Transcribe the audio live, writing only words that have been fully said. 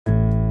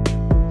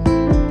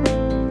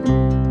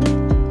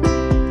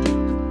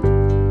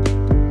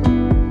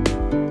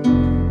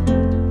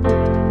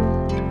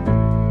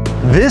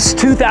This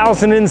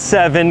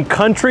 2007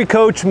 Country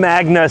Coach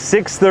Magna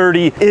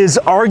 630 is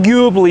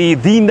arguably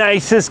the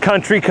nicest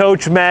Country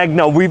Coach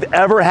Magna we've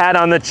ever had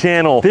on the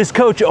channel. This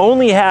coach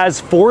only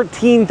has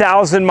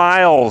 14,000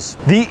 miles.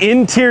 The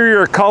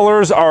interior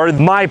colors are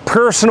my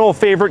personal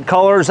favorite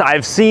colors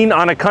I've seen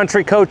on a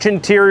Country Coach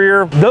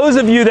interior. Those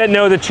of you that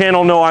know the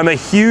channel know I'm a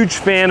huge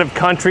fan of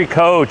Country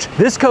Coach.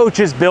 This coach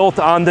is built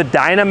on the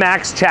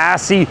Dynamax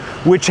chassis,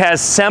 which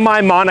has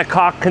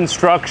semi-monocoque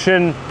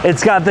construction.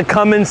 It's got the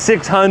Cummins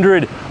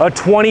 600, a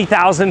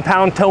 20,000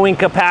 pound towing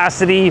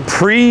capacity,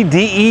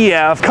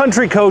 pre-DEF.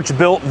 Country Coach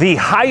built the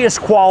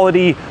highest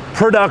quality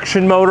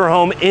production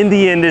motorhome in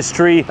the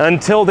industry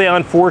until they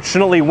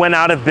unfortunately went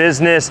out of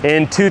business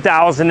in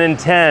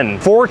 2010.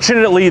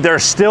 Fortunately, there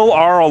still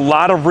are a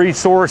lot of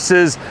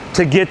resources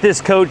to get this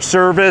coach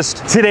serviced.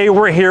 Today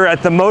we're here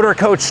at the Motor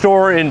Coach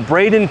store in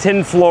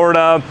Bradenton,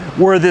 Florida,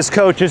 where this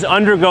coach is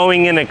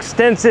undergoing an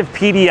extensive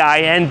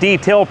PDI and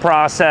detail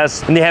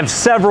process, and they have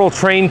several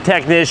trained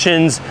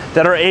technicians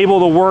that are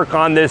able to work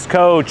on this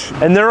coach.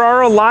 And there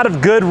are a lot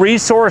of good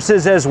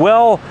resources as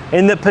well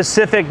in the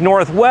Pacific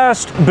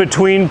Northwest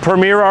between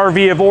Premier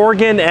RV of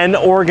Oregon and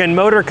Oregon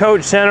Motor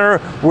Coach Center,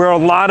 where a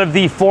lot of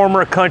the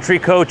former Country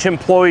Coach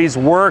employees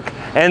work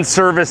and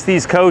service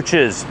these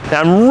coaches.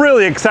 Now, I'm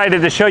really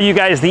excited to show you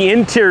guys the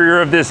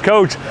interior of this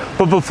coach,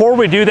 but before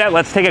we do that,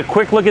 let's take a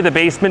quick look at the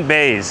basement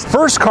bays.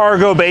 First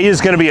cargo bay is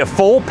going to be a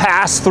full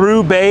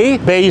pass-through bay.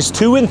 Bays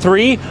 2 and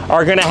 3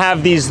 are going to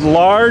have these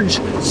large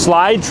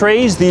slide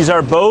trays. These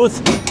are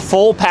both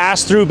full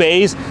pass-through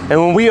bays,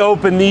 and when we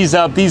open these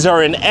up, these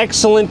are in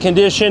excellent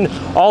condition.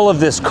 All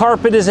of this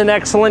carpet is in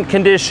excellent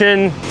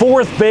condition.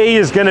 Fourth bay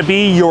is going to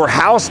be your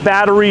house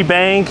battery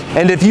bank,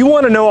 and if you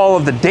want to know all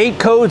of the date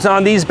codes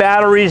on these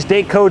batteries,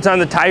 date codes on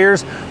the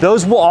tires,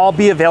 those will all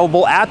be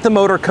available at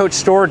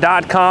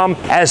themotorcoachstore.com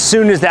as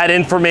soon as that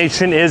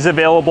information is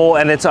available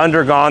and it's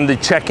undergone the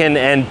check-in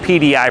and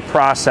PDI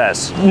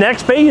process.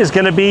 Next bay is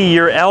going to be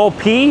your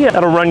LP.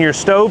 That'll run your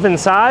stove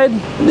inside.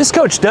 This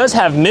coach does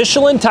have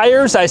Michelin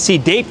tires. I see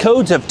date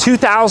codes of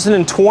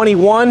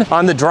 2021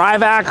 on the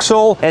drive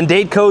axle and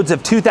date codes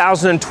of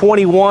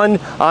 2021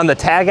 on the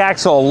tag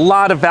axle. A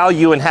lot of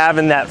value in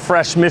having that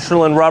fresh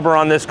Michelin rubber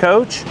on this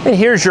coach. And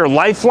here's your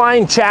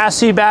Lifeline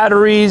chassis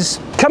batteries.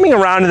 Coming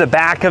around to the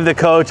back of the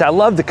coach, I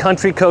love the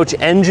Country Coach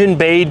engine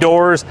bay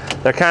doors.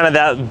 They're kind of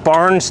that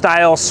barn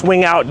style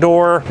swing out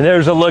door. And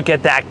there's a look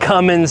at that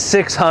Cummins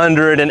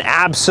 600, an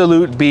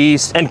absolute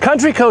beast. And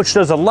Country Coach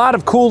does a lot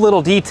of cool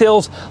little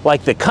details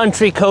like the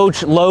Country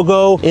Coach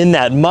logo in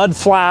that mud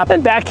flap.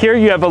 And back here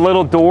you have a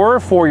little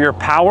door for your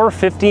power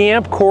 50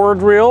 amp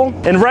cord reel.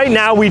 And right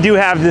now we do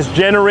have this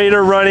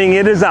generator running.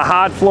 It is a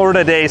hot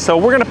Florida day, so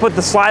we're gonna put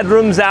the slide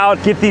rooms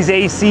out, get these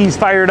ACs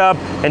fired up,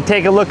 and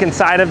take a look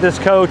inside of this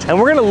coach. And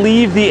we're gonna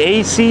leave the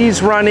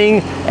ACs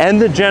running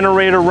and the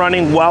generator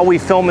running while we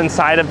film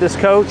inside of this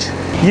coach.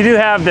 You do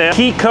have the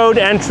key code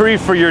entry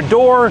for your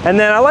door, and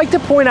then I like to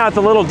point out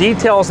the little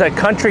details that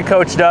Country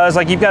Coach does.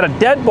 Like, you've got a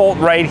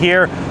deadbolt right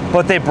here,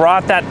 but they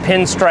brought that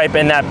pinstripe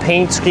and that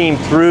paint scheme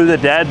through the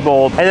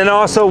deadbolt. And then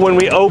also when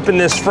we open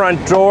this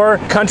front door,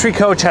 Country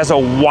Coach has a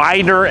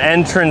wider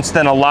entrance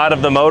than a lot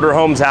of the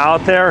motorhomes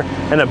out there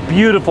and a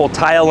beautiful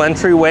tile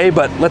entryway,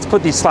 but let's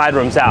put these slide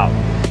rooms out.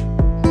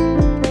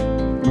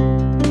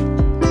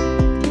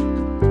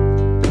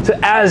 So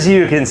as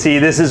you can see,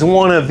 this is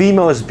one of the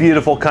most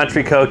beautiful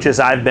Country Coaches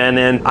I've been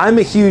in. I'm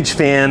a huge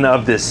fan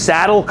of this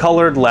saddle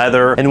colored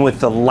leather, and with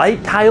the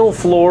light tile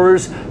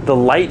floors, the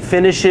light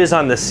finishes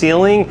on the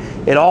ceiling,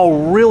 it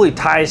all really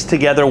ties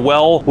together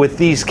well with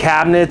these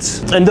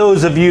cabinets. And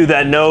those of you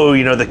that know,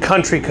 the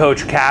Country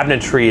Coach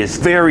cabinetry is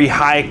very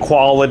high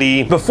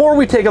quality. Before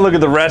we take a look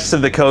at the rest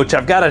of the coach,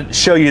 I've got to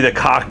show you the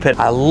cockpit.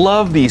 I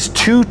love these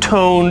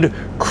two-toned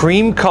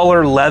cream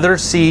color leather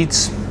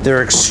seats.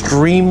 They're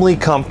extremely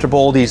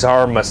comfortable. These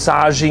are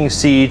massaging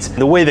seats.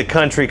 The way the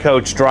Country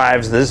Coach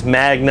drives this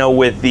Magna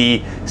with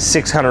the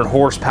 600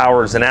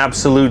 horsepower is an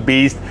absolute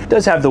beast. It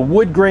does have the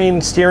wood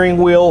grain steering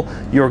wheel,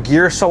 your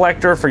gear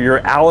selector for your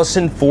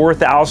Allison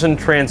 4000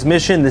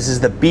 transmission. This is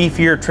the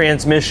beefier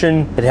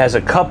transmission. It has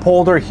a cup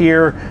holder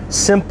here,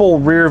 simple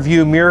rear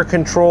view mirror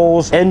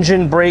controls,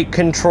 engine brake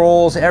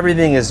controls.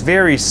 Everything is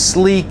very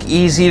sleek,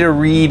 easy to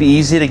read,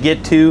 easy to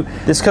get to.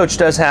 This coach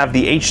does have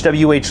the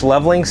HWH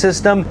leveling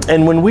system,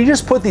 and when we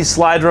just put these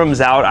slide rooms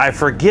out, I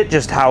forget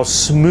just how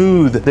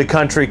smooth the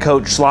Country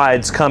Coach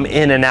slides come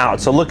in and out.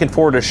 So looking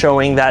forward to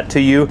showing that to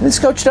you. This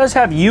coach does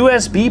have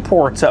USB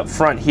ports up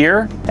front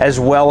here, as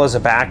well as a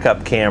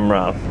backup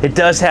camera. It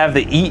does have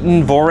the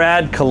Eaton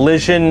Vorad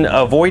collision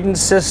avoidance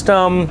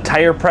system,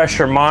 tire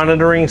pressure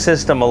monitoring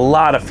system, a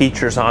lot of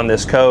features on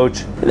this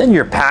coach. And then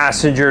your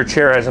passenger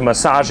chair has a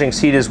massaging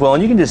seat as well.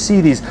 And you can just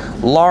see these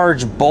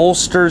large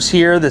bolsters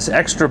here, this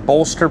extra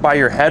bolster by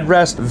your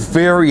headrest,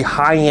 very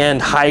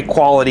high-end,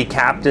 high-quality quality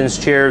captain's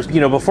chairs.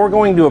 You know, before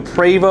going to a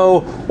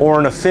Prevost or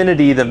an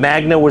Affinity, the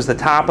Magna was the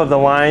top of the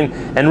line,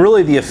 and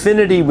really the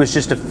Affinity was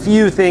just a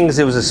few things.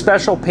 It was a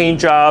special paint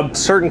job,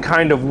 certain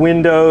kind of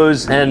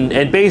windows,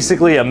 and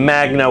basically a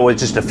Magna with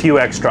just a few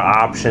extra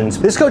options.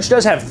 This coach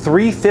does have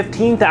three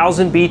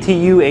 15,000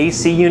 BTU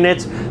AC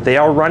units. They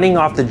are running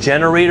off the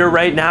generator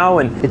right now,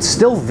 and it's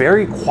still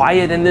very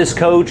quiet in this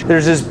coach.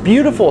 There's this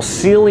beautiful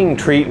ceiling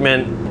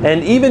treatment,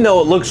 and even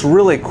though it looks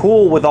really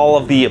cool with all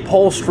of the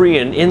upholstery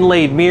and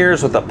inlaid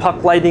mirrors with the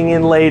puck lighting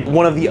inlaid,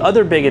 one of the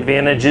other big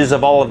advantages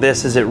of all of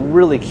this is it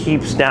really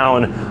keeps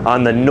down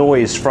on the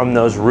noise from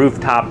those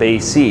rooftop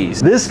ACs.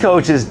 This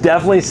coach is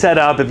definitely set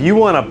up if you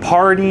want to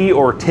party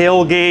or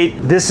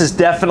tailgate. This is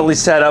definitely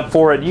set up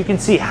for it. You can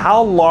see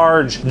how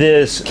large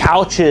this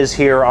couch is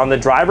here on the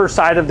driver's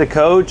side of the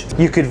coach.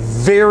 You could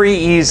very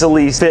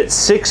easily fit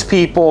 6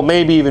 people,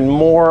 maybe even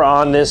more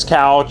on this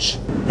couch.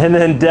 And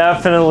then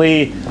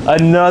definitely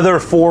another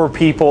 4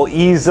 people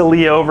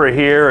easily over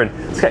here.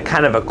 And it's got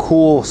kind of a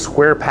cool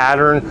square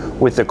pattern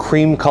with the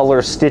cream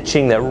color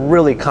stitching that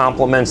really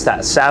complements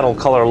that saddle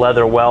color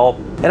leather well.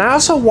 And I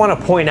also want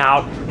to point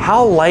out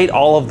how light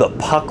all of the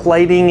puck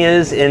lighting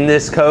is in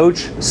this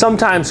coach.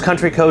 Sometimes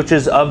country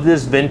coaches of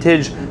this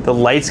vintage, the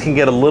lights can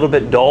get a little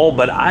bit dull,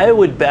 but I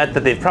would bet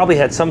that they've probably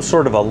had some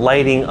sort of a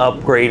lighting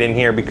upgrade in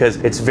here because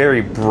it's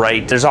very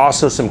bright. There's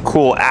also some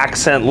cool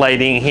accent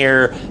lighting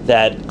here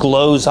that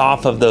glows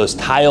off of those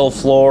tile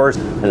floors.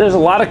 And there's a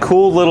lot of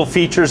cool little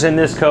features in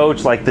this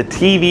coach, like the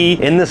TV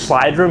in the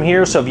slide room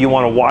here. So if you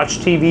want to watch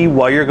TV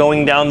while you're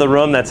going down the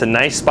room, that's a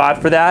nice spot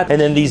for that.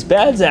 And then these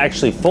beds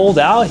actually fold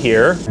out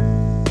here.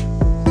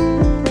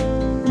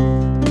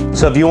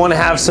 So if you want to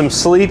have some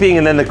sleeping,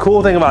 and then the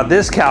cool thing about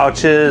this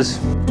couch is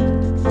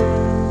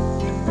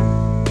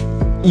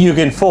you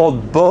can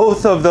fold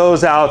both of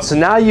those out. So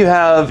now you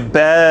have a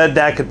bed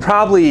that could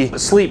probably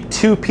sleep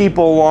 2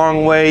 people a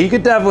long way. You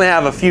could definitely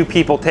have a few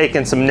people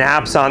taking some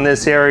naps on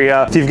this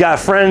area. If you've got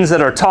friends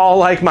that are tall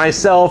like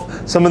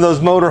myself, some of those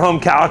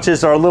motorhome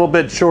couches are a little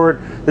bit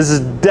short. This is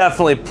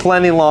definitely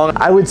plenty long.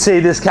 I would say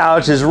this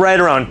couch is right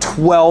around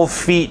 12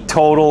 feet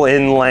total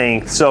in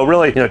length. So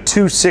really, you know,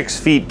 2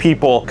 6-feet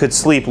people could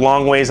sleep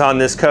long ways on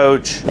this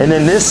coach. And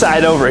then this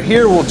side over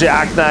here will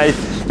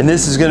jackknife, and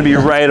this is going to be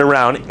right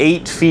around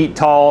 8 feet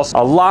tall.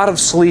 A lot of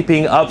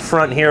sleeping up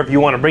front here if you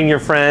want to bring your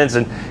friends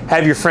and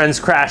have your friends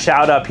crash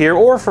out up here,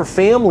 or for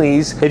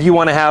families if you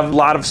want to have a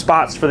lot of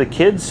spots for the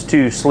kids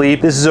to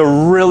sleep. This is a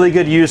really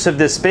good use of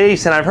this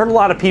space, and I've heard a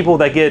lot of people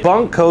that get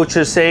bunk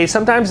coaches say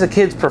sometimes the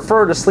kids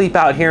prefer to sleep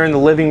out here in the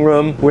living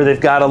room where they've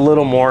got a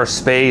little more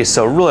space.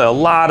 So really a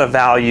lot of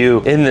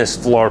value in this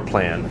floor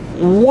plan.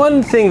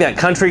 One thing that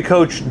Country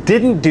Coach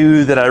didn't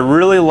do that I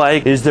really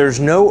like is there's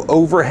no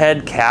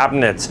overhead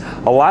cabinets.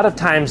 A lot of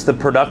times the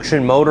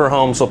production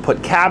motorhomes will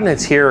put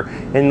cabinets here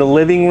in the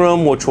living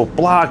room, which will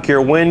block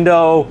your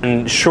window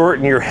and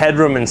shorten your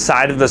headroom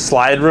inside of the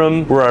slide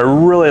room, where I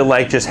really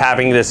like just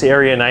having this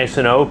area nice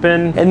and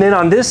open. And then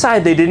on this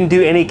side, they didn't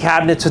do any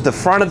cabinets at the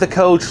front of the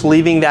coach,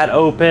 leaving that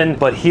open,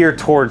 but here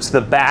towards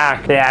the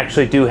back, they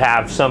actually do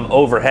have some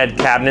overhead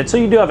cabinets. So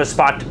you do have a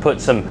spot to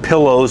put some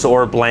pillows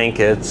or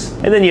blankets.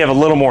 And then you have a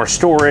little more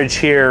storage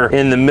here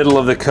in the middle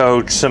of the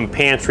coach, some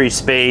pantry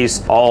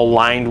space, all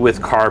lined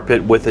with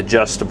carpet with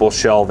adjustable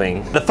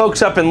shelving. The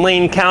folks up in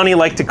Lane County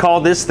like to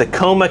call this the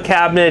coma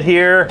cabinet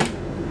here.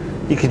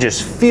 You can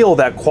just feel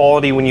that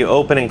quality when you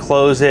open and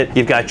close it.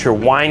 You've got your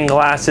wine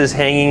glasses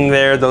hanging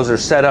there. Those are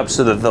set up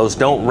so that those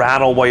don't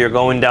rattle while you're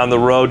going down the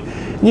road.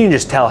 You can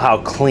just tell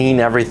how clean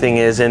everything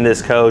is in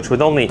this coach.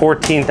 With only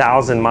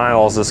 14,000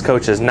 miles, this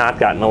coach has not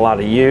gotten a lot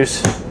of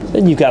use.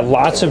 Then you've got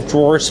lots of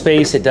drawer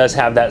space. It does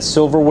have that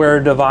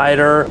silverware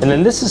divider. And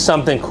then this is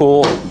something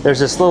cool. There's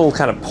this little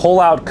kind of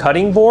pull-out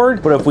cutting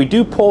board. But if we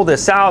do pull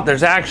this out,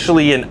 there's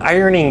actually an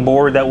ironing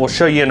board that we'll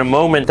show you in a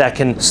moment that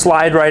can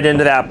slide right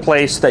into that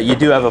place so that you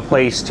do have a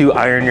place to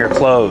iron your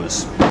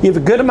clothes. You have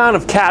a good amount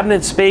of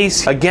cabinet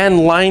space, again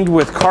lined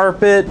with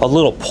carpet, a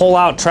little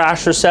pull-out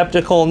trash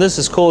receptacle, and this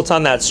is cool. It's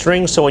on that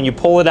string, so when you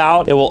pull it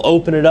out, it will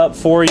open it up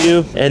for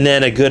you, and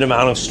then a good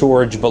amount of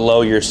storage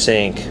below your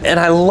sink. And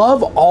I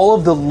love all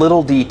of the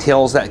little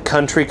details that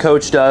Country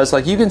Coach does.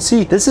 Like you can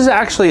see, this is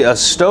actually a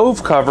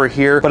stove cover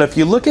here, but if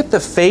you look at the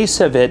face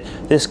of it,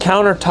 this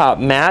countertop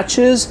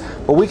matches,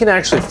 but we can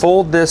actually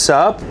fold this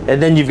up, and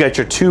then you've got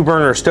your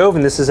 2-burner stove,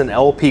 and this is an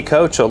LP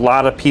coach. A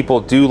lot of people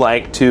do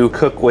like to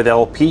cook with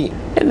LP.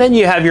 And then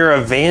you have your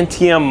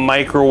Avantium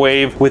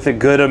microwave with a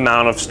good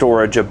amount of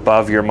storage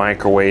above your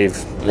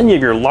microwave. Then you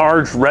have your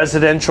large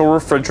residential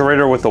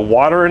refrigerator with a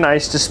water and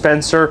ice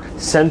dispenser,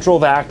 central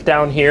vac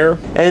down here.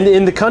 And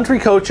in the Country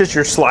Coaches,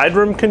 your slide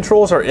room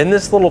controls are in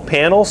this little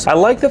panel. So I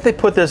like that they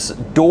put this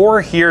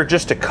door here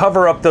just to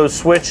cover up those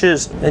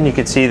switches. Then you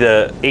can see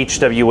the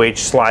HWH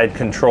slide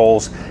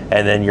controls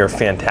and then your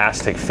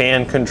fantastic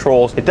fan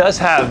controls. It does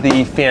have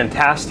the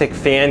fantastic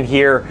fan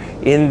here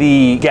in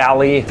the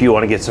galley if you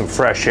want to get some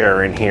fresh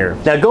air in here.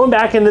 Now going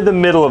back into the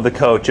middle of the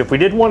coach, if we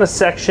did want to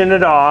section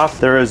it off,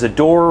 there is a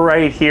door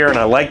right here, and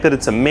I like that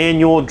it's a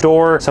manual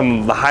door.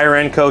 Some of the higher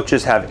end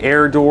coaches have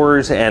air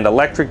doors and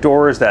electric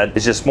doors. That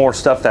is just more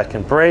stuff that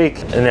can break,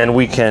 and then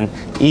we can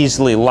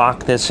easily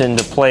lock this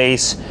into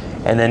place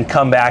and then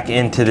come back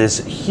into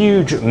this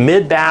huge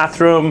mid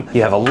bathroom.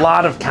 You have a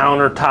lot of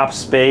countertop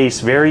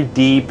space, very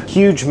deep,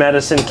 huge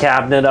medicine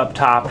cabinet up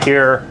top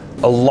here,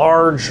 a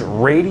large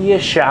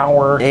radius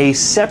shower, a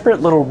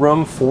separate little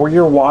room for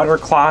your water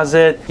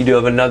closet. You do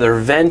have another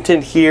vent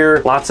in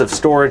here, lots of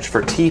storage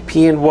for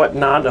TP and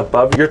whatnot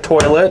above your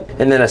toilet,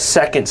 and then a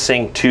second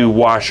sink to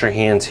wash your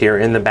hands here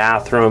in the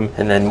bathroom,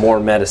 and then more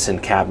medicine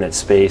cabinet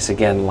space,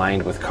 again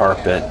lined with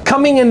carpet.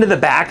 Coming into the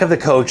back of the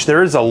coach,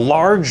 there is a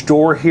large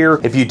door here.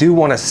 If you do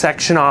want to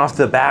section off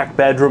the back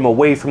bedroom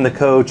away from the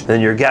coach,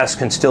 then your guests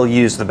can still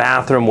use the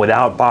bathroom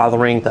without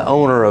bothering the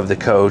owner of the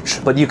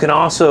coach. But you can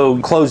also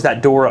close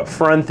that door up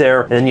front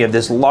there, and then you have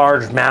this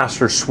large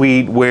master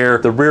suite where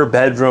the rear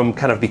bedroom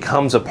kind of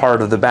becomes a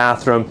part of the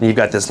bathroom. And you've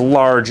got this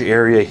large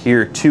area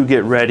here to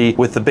get ready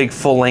with the big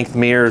full-length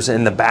mirrors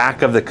in the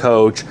back of the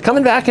coach.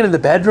 Coming back into the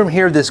bedroom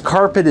here, this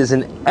carpet is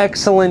in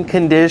excellent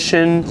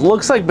condition.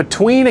 Looks like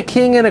between a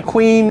king and a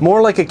queen,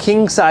 more like a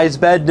king-size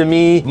bed to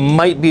me.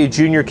 Might be a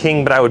junior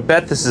king, but I would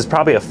bet this is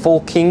probably a full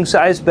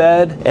king-size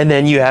bed. And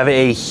then you have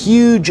a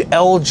huge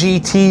LG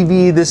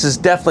TV. This is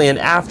definitely an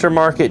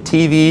aftermarket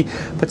TV,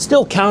 but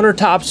still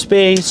countertop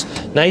space,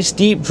 nice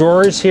deep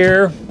drawers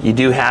here. You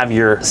do have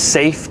your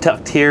safe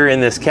tucked here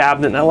in this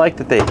cabinet, and I like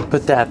that they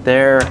put that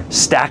there.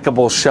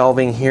 Stackable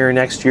shelving here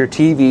next to your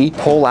TV,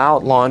 pull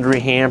out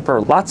laundry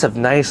hamper, lots of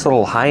nice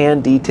little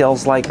high-end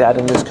details like that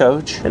in this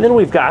coach. And then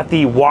we've got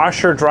the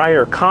washer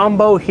dryer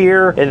combo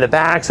here in the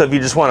back, so if you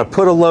just want to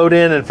put a load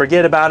in and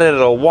forget about it,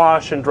 it'll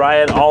wash and dry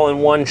it all in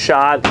one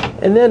shot.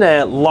 And then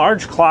a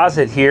large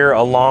closet here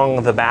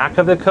along the back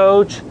of the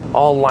coach,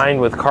 all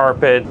lined with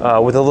carpet,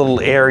 with a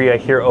little area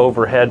here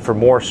overhead for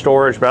more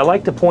storage. But I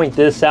like to point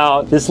this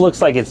out. This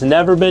looks like it's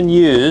never been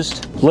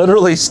used,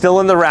 literally still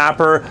in the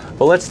wrapper.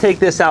 But let's take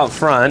this out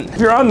front. If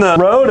you're on the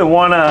road and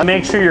want to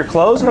make sure your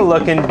clothes are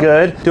looking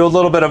good, do a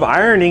little bit of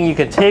ironing, you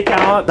can take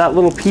out that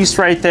little piece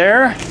right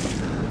there,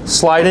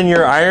 slide in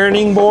your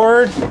ironing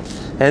board,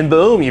 and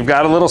boom, you've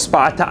got a little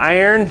spot to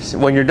iron.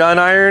 When you're done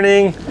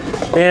ironing,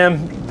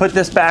 bam, put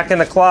this back in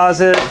the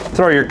closet,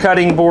 throw your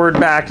cutting board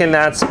back in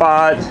that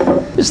spot.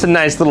 Just a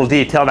nice little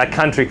detail that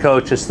Country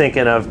Coach is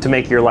thinking of to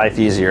make your life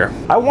easier.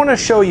 I want to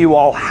show you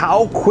all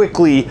how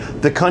quickly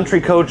the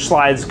Country Coach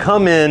slides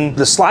come in.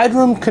 The slide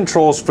room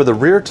controls for the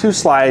rear two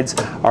slides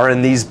are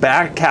in these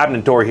back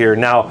cabinet door here.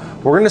 Now,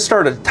 we're going to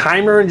start a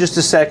timer in just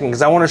a second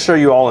because I want to show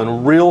you all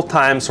in real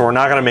time, so we're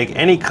not going to make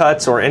any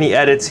cuts or any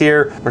edits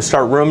here. We're going to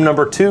start room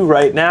number 2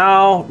 right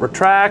now.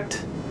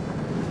 Retract.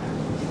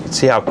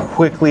 See how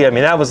quickly, I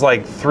mean, that was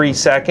like 3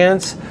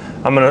 seconds.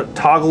 I'm gonna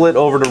toggle it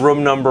over to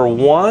room number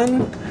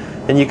 1,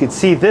 and you can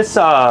see this,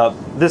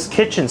 this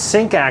kitchen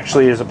sink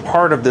actually is a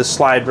part of this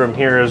slide room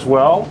here as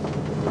well.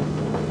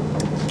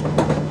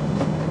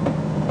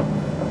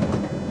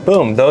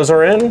 Boom, those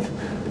are in.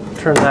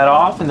 Turn that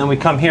off, and then we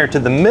come here to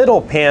the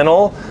middle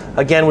panel.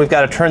 Again, we've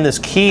got to turn this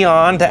key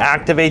on to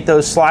activate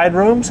those slide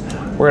rooms.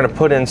 We're gonna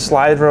put in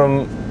slide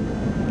room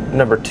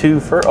number 2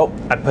 first. Oh,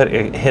 I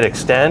hit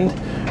extend.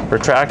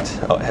 Retract.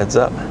 Oh, heads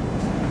up.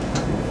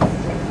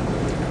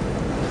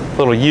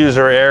 Little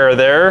user error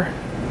there.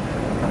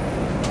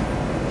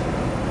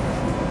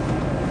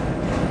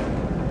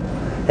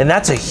 And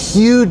that's a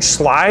huge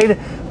slide.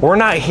 We're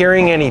not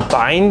hearing any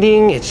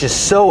binding. It's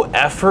just so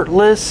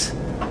effortless.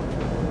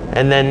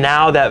 And then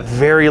now that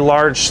very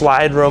large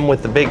slide room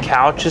with the big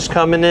couch is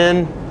coming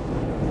in.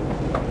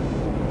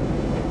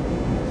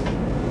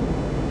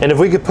 And if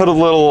we could put a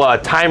little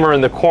timer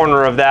in the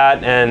corner of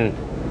that, and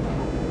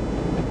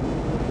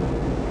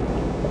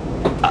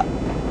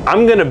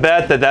I'm gonna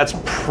bet that that's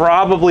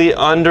probably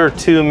under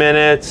 2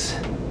 minutes.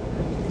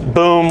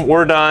 Boom,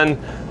 we're done.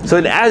 So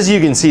as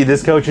you can see,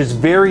 this coach is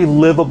very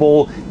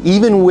livable,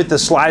 even with the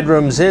slide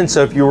rooms in.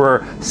 So if you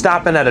were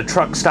stopping at a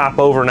truck stop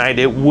overnight,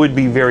 it would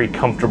be very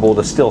comfortable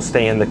to still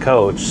stay in the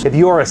coach. If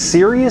you are a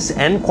serious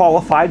and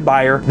qualified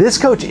buyer, this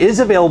coach is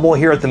available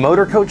here at the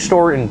Motor Coach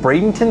store in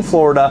Bradenton,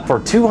 Florida for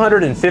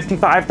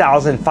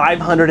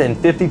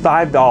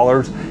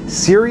 $255,555.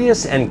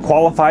 Serious and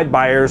qualified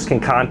buyers can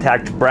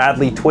contact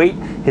Bradley Twait.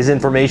 His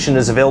information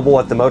is available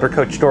at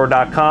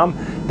themotorcoachstore.com.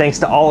 Thanks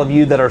to all of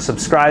you that are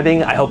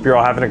subscribing. I hope you're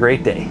all having a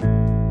great day.